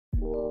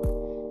Hey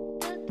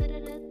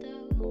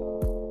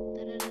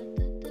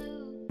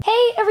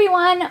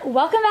everyone,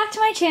 welcome back to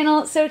my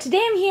channel. So today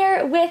I'm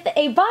here with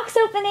a box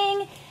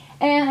opening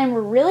and I'm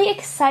really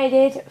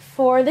excited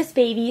for this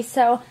baby.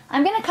 So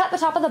I'm gonna cut the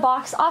top of the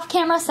box off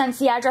camera since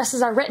the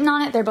addresses are written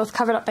on it. They're both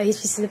covered up by these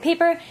pieces of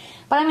paper,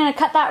 but I'm gonna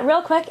cut that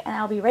real quick and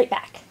I'll be right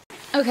back.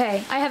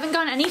 Okay, I haven't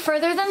gone any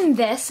further than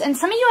this, and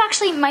some of you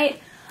actually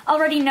might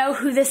already know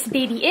who this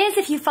baby is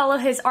if you follow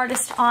his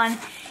artist on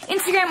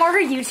Instagram or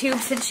her YouTube,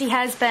 since she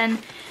has been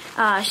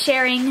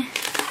sharing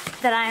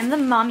that I am the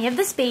mommy of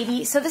this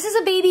baby. So this is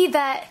a baby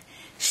that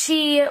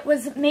she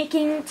was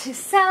making to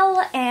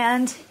sell,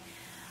 and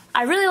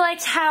I really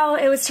liked how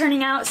it was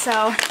turning out, so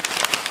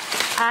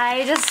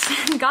I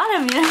just got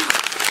him, you know.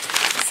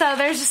 So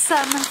there's just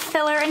some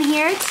filler in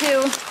here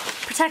to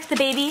protect the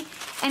baby.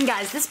 And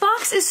guys, this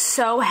box is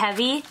so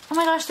heavy. Oh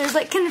my gosh, there's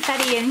like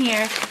confetti in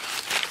here.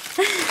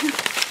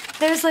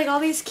 There's like all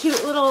these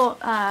cute little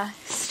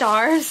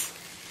stars.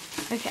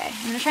 Okay,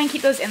 I'm gonna try and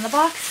keep those in the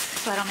box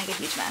so I don't make a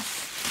huge mess.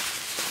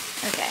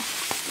 Okay.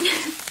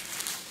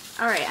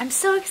 Alright, I'm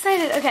so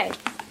excited. Okay,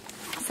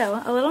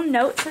 so a little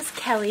note says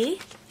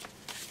Kelli.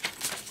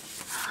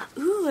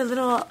 Ooh, a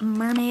little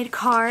mermaid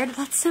card.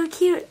 That's so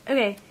cute.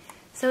 Okay,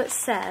 so it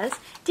says,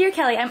 "Dear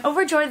Kelli, I'm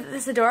overjoyed that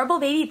this adorable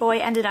baby boy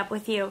ended up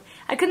with you.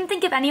 I couldn't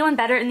think of anyone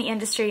better in the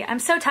industry. I'm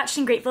so touched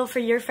and grateful for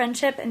your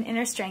friendship and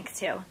inner strength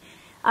too.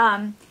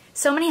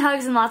 So many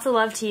hugs and lots of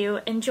love to you.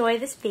 Enjoy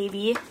this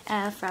baby,"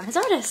 from his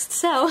artist.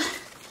 So,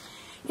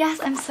 yes,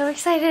 I'm so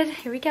excited.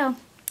 Here we go.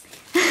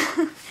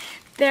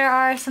 There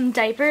are some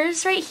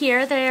diapers right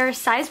here. They're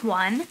size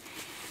 1.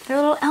 They're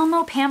little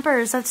Elmo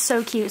Pampers. That's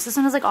so cute. So this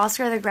one has like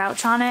Oscar the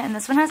Grouch on it, and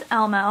this one has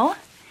Elmo.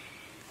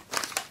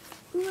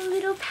 Ooh, a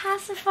little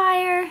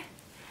pacifier.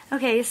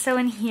 Okay, so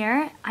in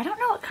here, I don't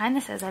know what kind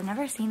this is. I've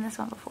never seen this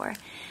one before.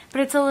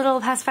 But it's a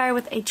little pacifier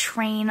with a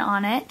train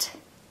on it.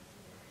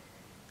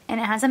 And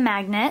it has a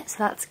magnet, so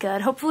that's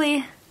good.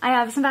 Hopefully, I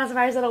have some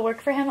pacifiers that'll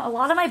work for him. A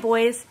lot of my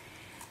boys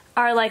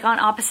are like on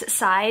opposite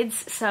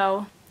sides,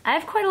 so I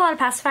have quite a lot of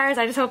pacifiers.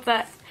 I just hope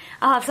that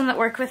I'll have some that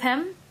work with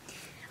him.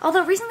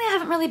 Although recently I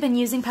haven't really been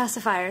using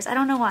pacifiers. I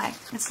don't know why.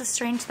 It's a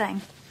strange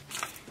thing.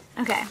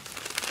 Okay.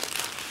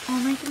 Oh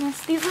my goodness.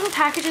 These little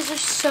packages are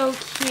so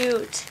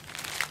cute.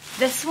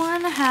 This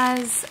one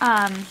has,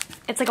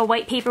 it's like a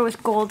white paper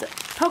with gold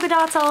polka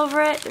dots all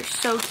over it. They're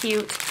so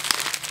cute.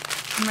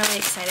 I'm really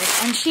excited.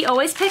 And she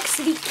always picks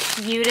the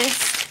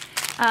cutest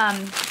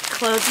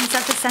clothes and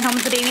stuff to send home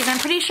with the babies. I'm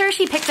pretty sure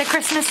she picked a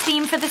Christmas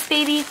theme for this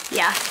baby.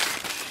 Yeah.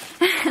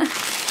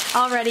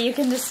 Already you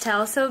can just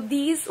tell. So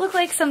these look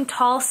like some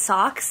tall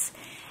socks,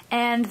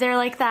 and they're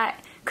like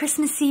that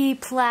Christmassy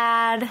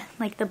plaid,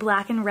 like the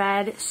black and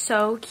red.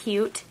 So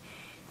cute.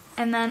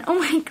 And then, oh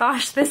my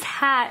gosh, this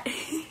hat.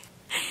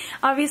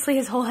 Obviously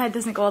his whole head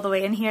doesn't go all the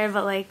way in here,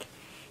 but like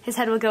his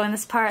head will go in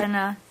this part and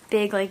a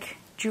big like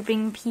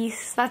drooping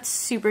piece. That's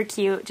super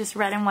cute, just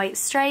red and white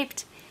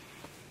striped.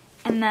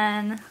 And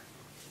then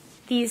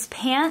these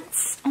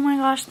pants, oh my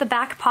gosh, the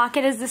back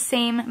pocket is the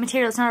same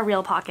material. It's not a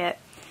real pocket,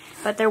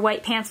 but they're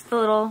white pants with a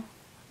little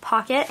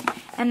pocket.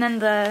 And then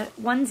the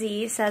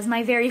onesie says,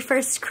 "My very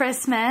first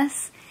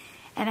Christmas,"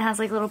 and it has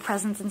like little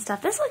presents and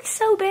stuff. This looks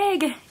so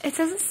big. It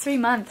says it's 3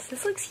 months.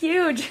 This looks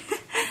huge.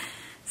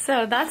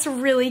 So that's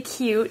really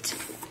cute.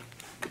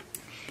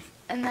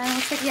 And then it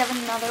looks like we have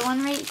another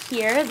one right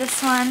here.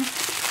 This one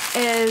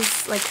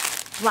is like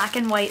black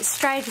and white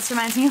striped. This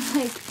reminds me of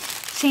like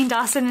Shane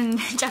Dawson and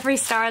Jeffree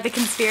Star, the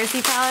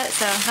Conspiracy palette.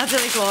 So that's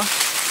really cool.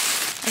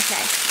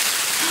 Okay.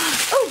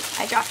 Oh,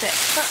 I dropped it.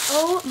 But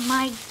oh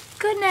my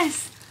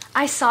goodness.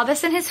 I saw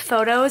this in his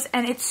photos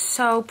and it's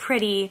so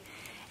pretty.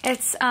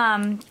 It's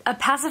a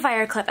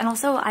pacifier clip, and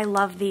also I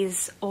love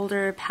these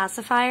older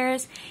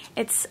pacifiers.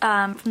 It's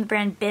from the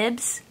brand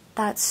Bibs.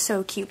 That's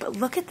so cute. But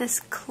look at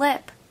this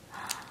clip.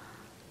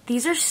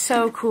 These are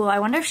so cool. I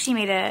wonder if she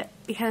made it,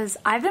 because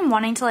I've been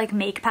wanting to like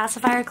make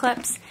pacifier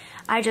clips.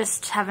 I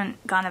just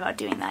haven't gone about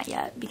doing that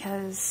yet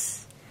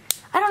because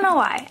I don't know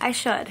why. I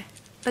should.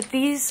 But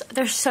these,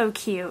 they're so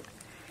cute.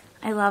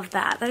 I love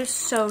that. That is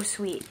so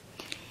sweet.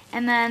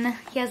 And then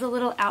he has a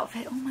little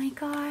outfit. Oh my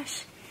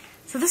gosh.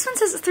 So this one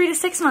says 3 to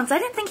 6 months. I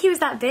didn't think he was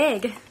that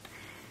big,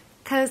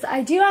 because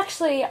I do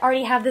actually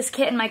already have this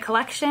kit in my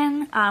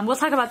collection. We'll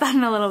talk about that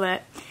in a little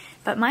bit.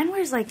 But mine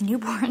wears like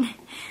newborn.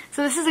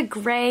 So this is a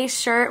gray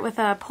shirt with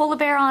a polar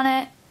bear on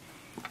it.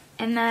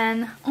 And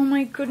then, oh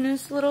my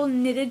goodness, little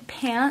knitted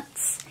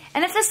pants.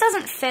 And if this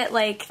doesn't fit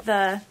like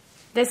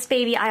this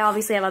baby, I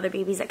obviously have other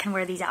babies that can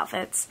wear these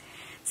outfits.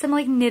 Some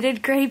like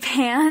knitted gray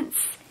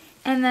pants.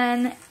 And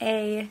then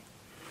a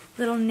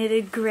little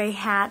knitted gray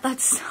hat.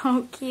 That's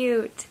so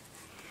cute.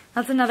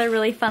 That's another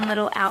really fun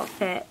little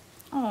outfit.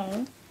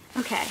 Oh,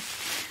 okay.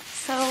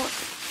 So,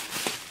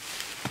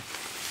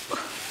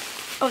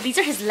 oh, these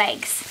are his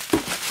legs.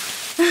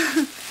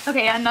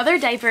 Okay, another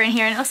diaper in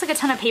here, and it looks like a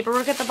ton of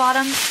paperwork at the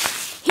bottom.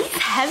 He's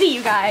heavy,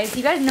 you guys.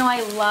 You guys know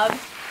I love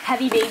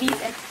heavy babies,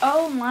 and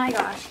oh my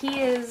gosh,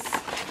 he's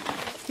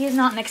he is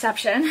not an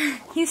exception.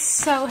 He's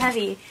so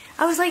heavy.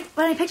 I was like,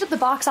 when I picked up the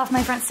box off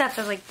my front steps,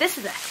 I was like, this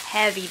is a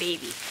heavy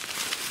baby.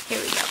 Here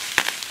we go.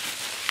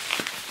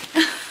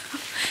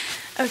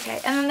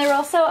 Okay, and then there were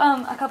also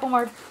a couple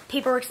more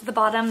paperworks at the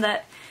bottom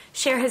that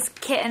share his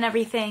kit and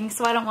everything,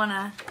 so I don't want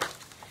to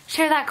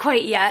share that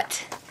quite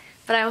yet,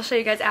 but I will show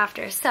you guys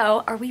after.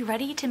 So, are we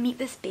ready to meet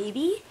this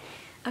baby?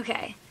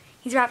 Okay,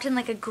 he's wrapped in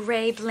like a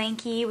gray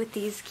blankie with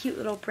these cute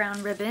little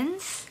brown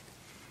ribbons.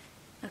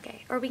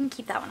 Okay, or we can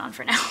keep that one on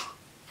for now.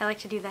 I like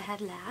to do the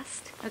head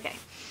last. Okay,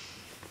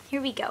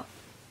 here we go.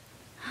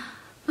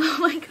 Oh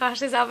my gosh,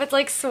 this outfit's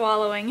like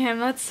swallowing him.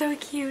 That's so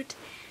cute.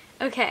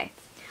 Okay,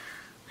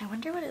 I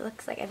wonder what it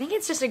looks like. I think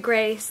it's just a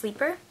gray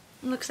sleeper.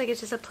 It looks like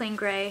it's just a plain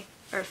gray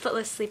or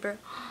footless sleeper.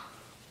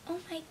 Oh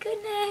my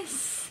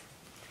goodness.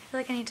 I feel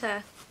like I need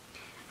to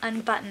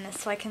unbutton this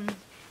so I can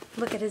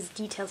look at his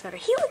details better.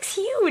 He looks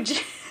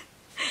huge.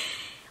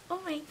 Oh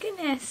my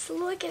goodness,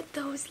 look at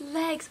those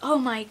legs. Oh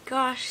my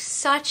gosh,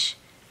 such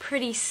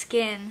pretty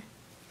skin.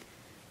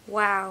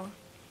 Wow.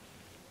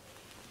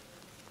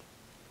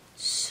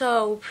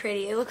 So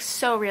pretty. It looks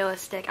so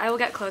realistic. I will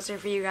get closer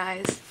for you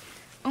guys.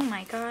 Oh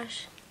my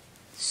gosh.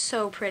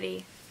 So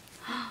pretty.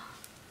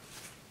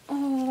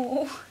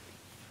 Oh,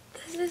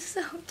 this is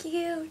so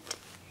cute.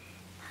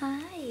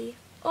 Hi.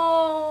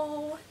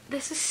 Oh,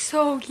 this is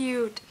so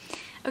cute.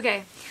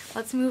 Okay,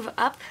 let's move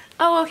up.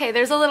 Oh, okay,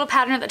 there's a little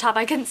pattern at the top.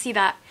 I couldn't see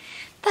that.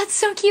 That's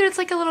so cute. It's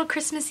like a little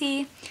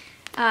Christmassy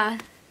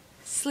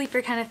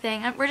sleeper kind of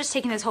thing. We're just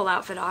taking his whole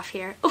outfit off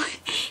here.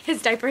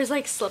 His diaper is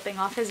like slipping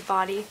off his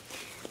body.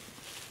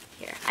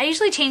 Here, I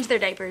usually change their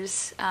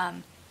diapers. I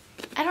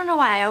don't know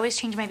why. I always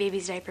change my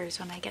baby's diapers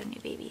when I get a new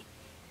baby.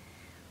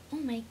 Oh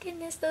my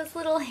goodness, those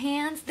little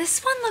hands. This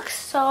one looks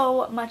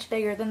so much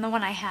bigger than the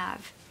one I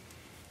have.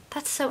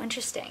 That's so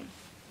interesting.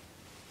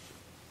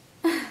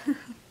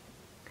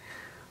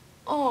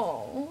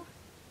 Oh,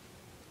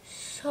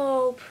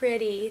 so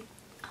pretty.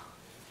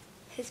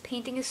 His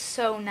painting is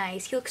so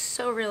nice. He looks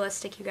so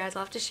realistic, you guys.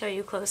 I'll have to show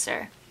you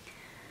closer.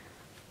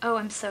 Oh,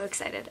 I'm so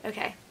excited.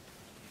 Okay,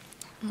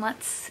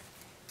 let's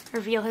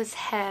reveal his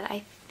head.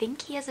 I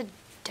think he has a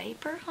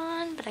diaper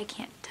on, but I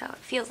can't tell. It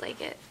feels like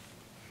it.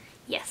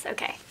 Yes,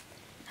 okay.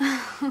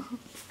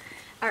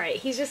 Alright,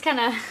 he's just kind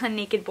of a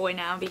naked boy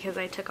now because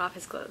I took off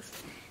his clothes.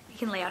 He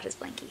can lay out his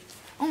blankie.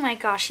 Oh my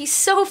gosh, he's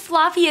so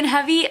floppy and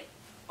heavy.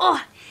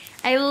 Oh,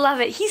 I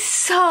love it. He's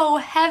so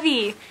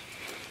heavy.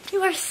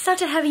 You are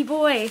such a heavy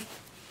boy.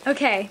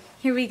 Okay,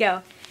 here we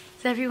go.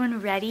 Is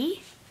everyone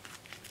ready?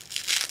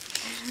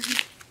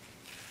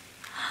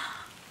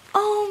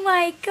 Oh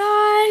my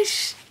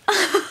gosh.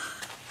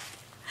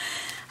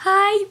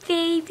 Hi,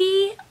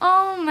 baby.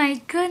 Oh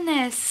my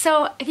goodness.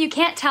 So if you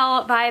can't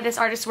tell by this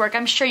artist's work,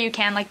 I'm sure you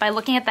can, like by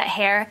looking at that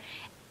hair.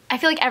 I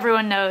feel like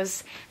everyone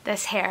knows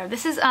this hair.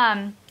 This is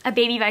a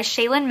baby by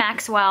Shaylin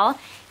Maxwell.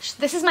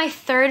 This is my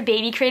third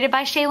baby created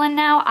by Shaylin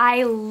now.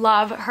 I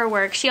love her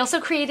work. She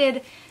also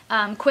created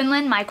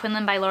Quinlan, My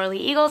Quinlan by Laura Lee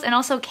Eagles, and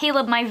also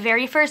Caleb, my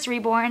very first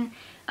Reborn,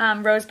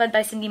 Rosebud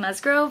by Cindy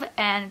Musgrove.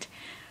 And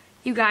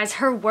you guys,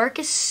 her work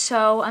is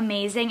so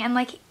amazing, and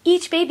like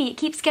each baby, it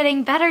keeps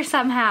getting better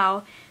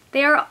somehow.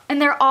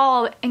 They're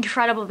all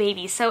incredible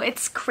babies, so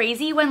it's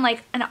crazy when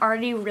like an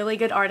already really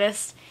good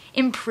artist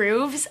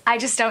improves. I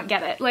just don't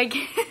get it. Like,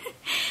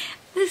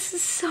 this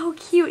is so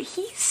cute.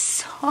 He's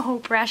so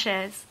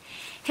precious.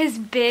 His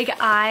big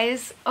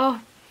eyes. Oh,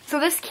 so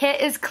this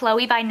kit is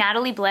Chloe by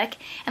Natalie Blick,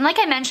 and like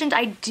I mentioned,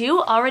 I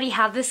do already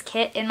have this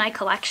kit in my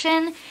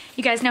collection.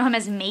 You guys know him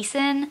as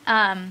Mason,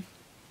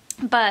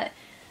 but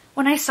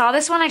when I saw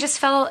this one, I just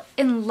fell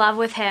in love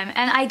with him.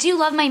 And I do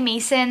love my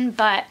Mason,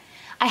 but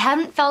I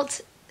haven't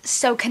felt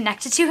so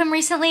connected to him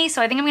recently,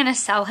 so I think I'm going to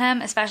sell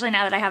him, especially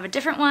now that I have a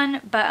different one.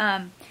 But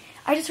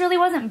I just really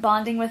wasn't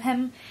bonding with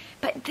him.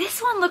 But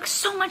this one looks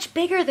so much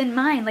bigger than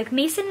mine. Like,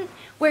 Mason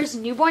wears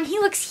newborn. He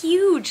looks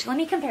huge. Let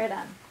me compare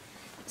them.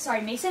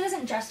 Sorry, Mason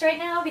isn't dressed right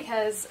now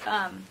because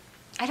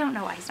I don't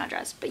know why he's not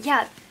dressed. But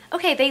yeah,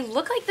 okay, they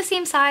look like the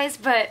same size,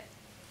 but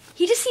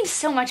he just seems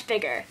so much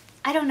bigger.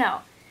 I don't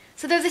know.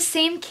 So they're the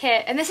same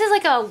kit, and this is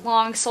like a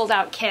long sold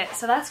out kit,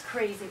 so that's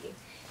crazy.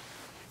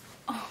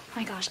 Oh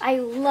my gosh, I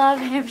love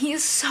him.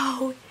 He's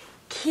so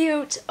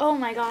cute. Oh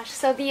my gosh.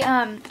 So the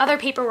other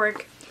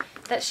paperwork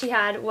that she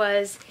had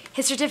was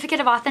his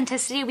certificate of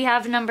authenticity. We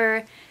have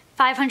number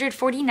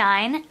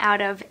 549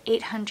 out of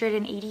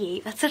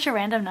 888. That's such a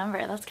random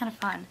number. That's kind of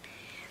fun.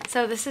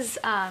 So this is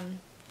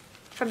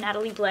from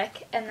Natalie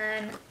Blick, and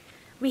then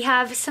we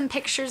have some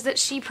pictures that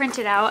she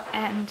printed out,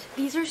 and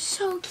these are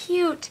so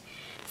cute.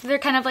 So they're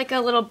kind of like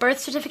a little birth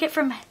certificate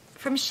from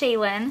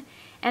Shaylin.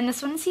 And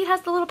this one, see, it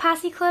has the little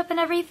passy clip and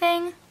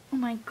everything. Oh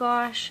my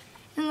gosh.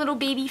 And little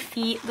baby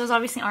feet. Those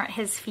obviously aren't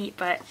his feet,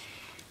 but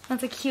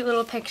that's a cute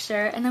little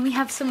picture. And then we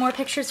have some more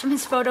pictures from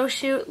his photo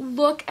shoot.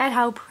 Look at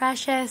how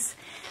precious.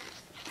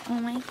 Oh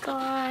my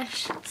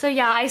gosh. So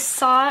yeah, I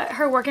saw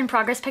her work in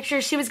progress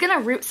pictures. She was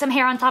gonna root some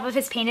hair on top of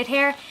his painted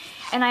hair,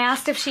 and I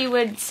asked if she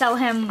would sell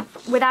him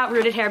without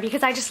rooted hair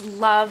because I just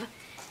love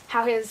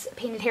how his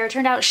painted hair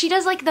turned out. She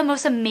does like the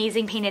most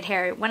amazing painted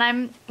hair. When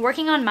I'm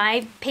working on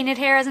my painted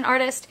hair as an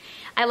artist,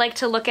 I like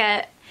to look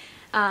at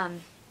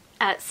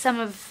some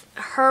of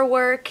her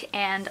work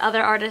and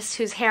other artists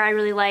whose hair I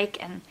really like,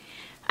 and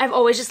I've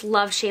always just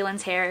loved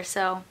Shaylin's hair,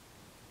 so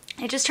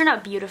it just turned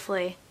out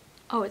beautifully.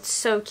 Oh, it's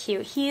so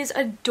cute. He is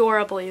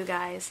adorable, you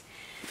guys.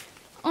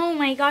 Oh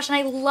my gosh, and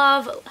I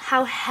love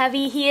how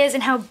heavy he is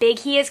and how big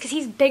he is, because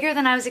he's bigger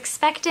than I was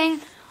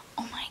expecting.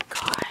 Oh my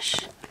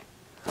gosh.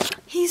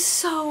 He's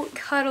so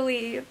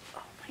cuddly.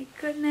 Oh my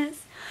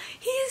goodness.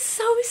 He is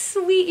so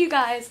sweet, you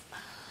guys.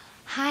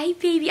 Hi,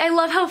 baby. I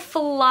love how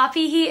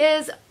floppy he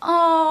is.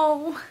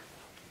 Oh.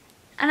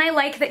 And I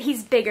like that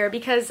he's bigger,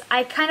 because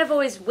I kind of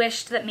always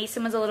wished that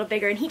Mason was a little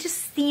bigger, and he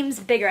just seems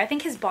bigger. I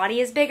think his body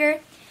is bigger,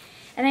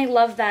 and I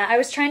love that. I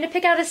was trying to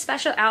pick out a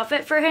special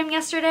outfit for him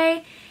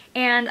yesterday,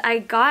 and I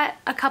got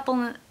a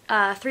couple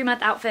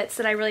 3-month outfits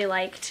that I really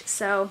liked,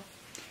 so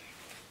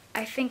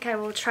I think I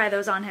will try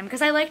those on him,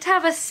 because I like to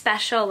have a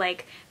special,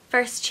 like,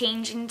 first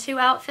change into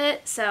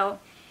outfit, so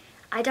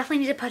I definitely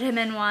need to put him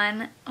in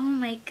one. Oh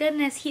my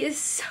goodness, he is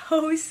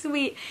so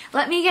sweet.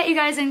 Let me get you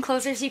guys in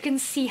closer so you can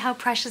see how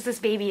precious this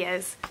baby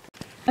is.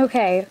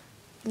 Okay,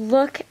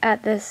 look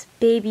at this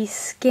baby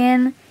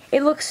skin.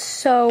 It looks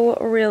so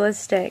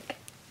realistic.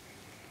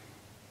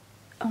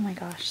 Oh my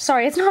gosh.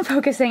 Sorry, it's not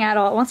focusing at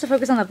all. It wants to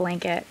focus on the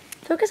blanket.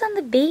 Focus on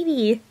the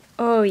baby.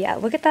 Oh yeah,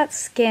 look at that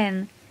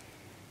skin.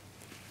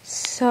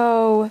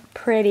 So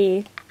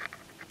pretty.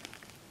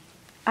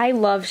 I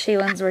love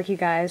Shaylin's work, you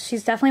guys.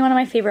 She's definitely one of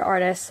my favorite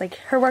artists. Like,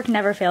 her work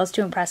never fails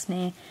to impress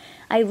me.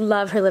 I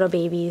love her little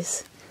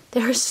babies.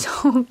 They're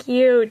so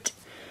cute.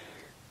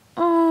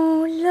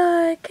 Oh,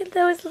 look at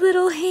those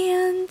little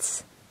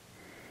hands.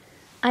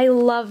 I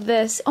love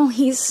this. Oh,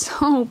 he's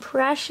so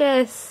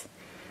precious.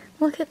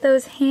 Look at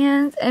those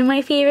hands. And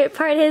my favorite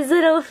part, his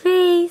little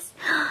face.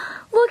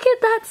 Look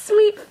at that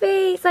sweet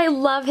face. I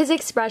love his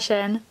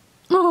expression.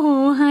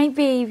 Oh, hi,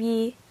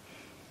 baby.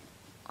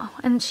 Oh,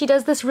 and she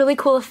does this really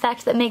cool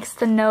effect that makes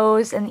the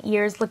nose and the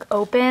ears look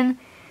open.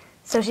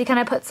 So she kind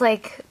of puts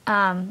like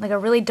a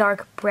really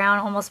dark brown,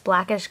 almost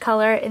blackish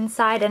color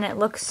inside, and it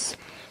looks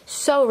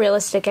so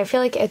realistic. I feel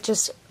like it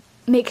just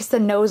makes the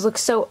nose look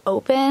so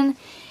open.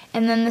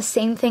 And then the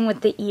same thing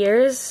with the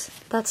ears.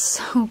 That's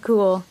so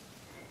cool.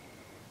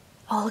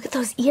 Oh, look at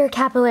those ear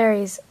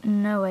capillaries.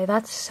 No way,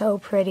 that's so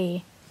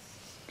pretty.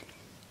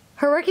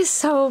 Her work is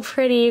so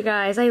pretty, you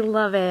guys. I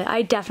love it.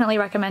 I definitely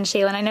recommend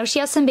Shaylin. I know she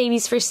has some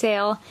babies for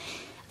sale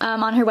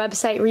on her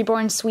website,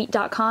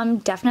 rebornsweet.com.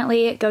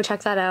 Definitely go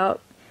check that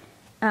out.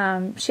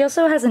 She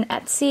also has an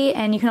Etsy,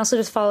 and you can also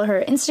just follow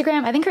her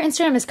Instagram. I think her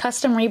Instagram is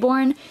Custom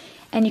Reborn,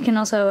 and you can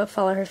also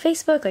follow her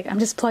Facebook. Like, I'm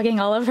just plugging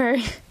all of her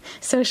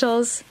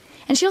socials.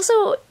 And she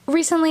also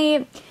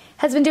recently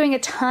has been doing a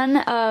ton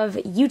of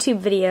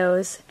YouTube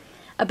videos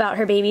about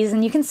her babies,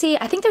 and you can see,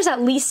 I think there's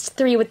at least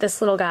 3 with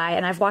this little guy,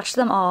 and I've watched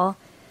them all.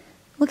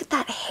 Look at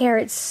that hair,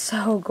 it's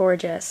so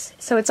gorgeous.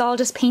 So it's all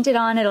just painted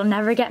on, it'll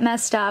never get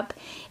messed up.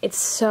 It's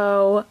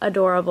so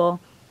adorable.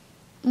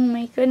 Oh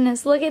my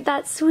goodness, look at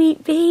that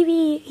sweet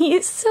baby. He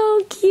is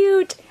so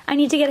cute. I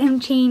need to get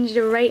him changed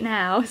right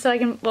now so I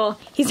can, well,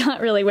 he's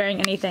not really wearing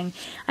anything.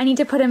 I need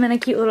to put him in a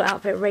cute little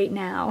outfit right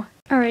now.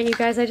 Alright, you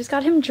guys, I just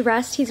got him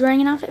dressed. He's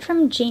wearing an outfit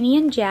from Janie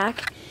and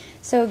Jack.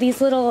 So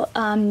these little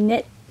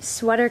knit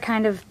sweater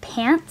kind of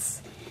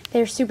pants.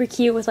 They're super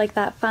cute with like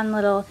that fun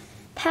little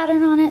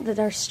pattern on it that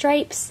are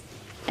stripes.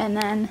 And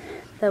then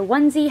the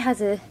onesie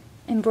has a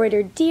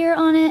embroidered deer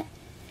on it.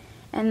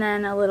 And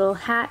then a little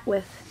hat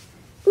with,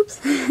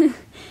 oops, like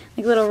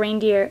little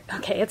reindeer.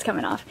 Okay, it's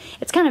coming off.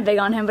 It's kind of big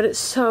on him, but it's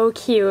so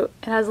cute.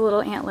 It has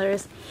little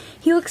antlers.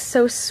 He looks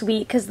so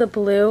sweet because the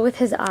blue with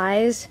his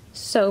eyes,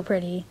 so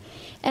pretty.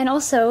 And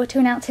also, to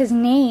announce his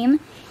name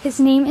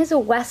is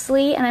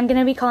Wesley, and I'm going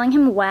to be calling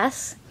him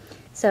Wes.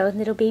 So,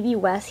 little baby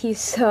Wes,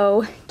 he's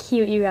so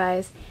cute, you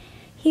guys.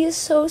 He is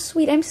so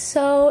sweet. I'm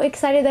so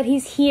excited that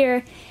he's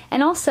here.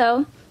 And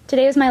also,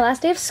 today was my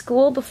last day of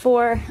school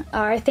before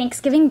our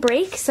Thanksgiving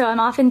break, so I'm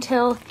off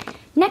until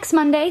next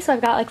Monday, so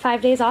I've got like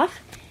 5 days off.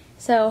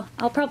 So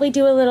I'll probably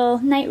do a little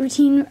night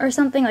routine or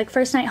something, like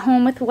first night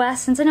home with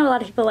Wes, since I know a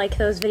lot of people like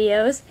those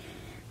videos.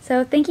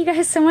 So thank you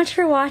guys so much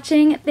for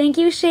watching. Thank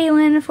you,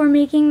 Shaylin, for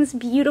making this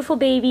beautiful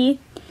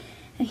baby.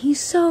 And he's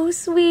so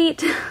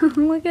sweet.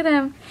 Look at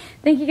him.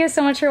 Thank you guys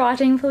so much for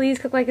watching. Please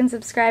click like and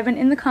subscribe, and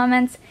in the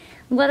comments,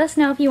 let us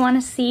know if you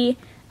want to see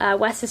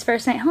Wes's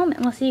first night home,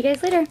 and we'll see you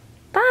guys later.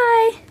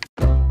 Bye!